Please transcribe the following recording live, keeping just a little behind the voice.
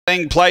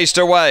being placed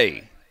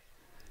away.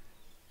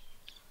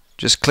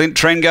 Just Clint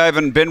Trengove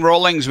and Ben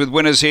Rawlings with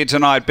winners here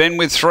tonight. Ben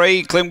with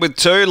 3, Clint with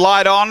 2.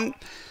 Light on.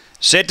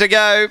 Set to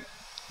go.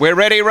 We're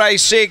ready,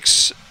 race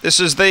 6. This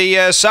is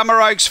the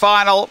Summer Oaks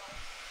final.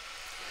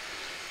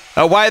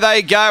 Away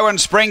they go,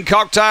 and Spring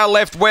Cocktail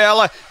left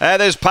well.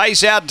 There's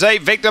pace out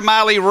deep. Victor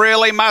Marley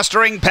really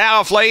mustering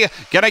powerfully.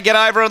 Going to get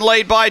over and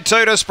lead by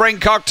 2 to Spring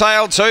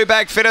Cocktail. 2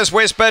 back, Fittest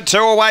Whisper. 2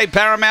 away,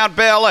 Paramount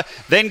Bell.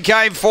 Then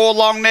came 4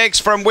 long necks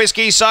from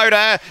Whiskey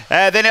Soda.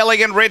 Then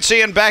Elegant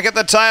Ritzy, and back at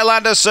the tail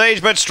under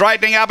siege, but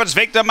straightening up, it's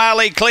Victor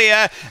Marley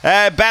clear.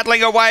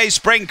 Battling away,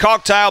 Spring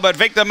Cocktail, but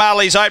Victor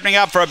Marley's opening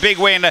up for a big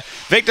win.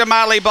 Victor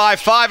Marley by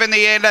 5 in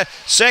the end.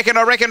 Second,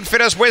 I reckon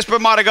Fittest Whisper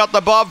might have got the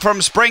bob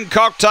from Spring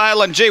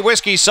Cocktail, and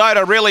Whiskey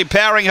Soda really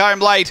powering home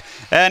late.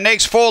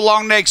 Next 4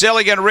 long necks,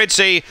 Elegant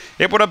Ritzy.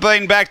 It would have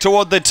been back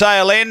toward the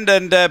tail end,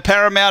 and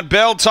Paramount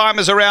Bell time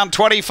is around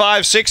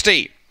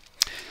 25.60.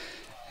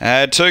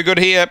 Too good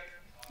here.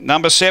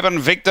 Number 7,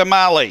 Victor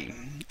Marley.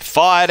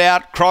 Fired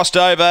out, crossed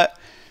over,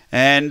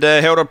 and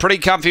held a pretty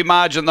comfy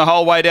margin the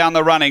whole way down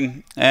the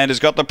running, and has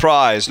got the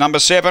prize. Number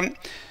 7,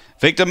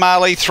 Victor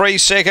Marley, 3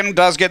 second,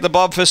 does get the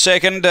bob for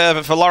second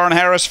for Lauren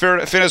Harris,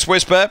 Fittest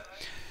Whisper.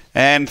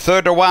 And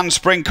 3rd to 1,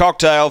 Spring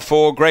Cocktail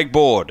for Greg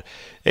Board.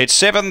 It's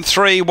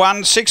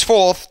 7-3-1,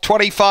 6/4,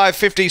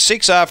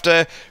 25.56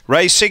 after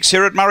race 6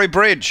 here at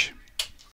Murray-Bridge.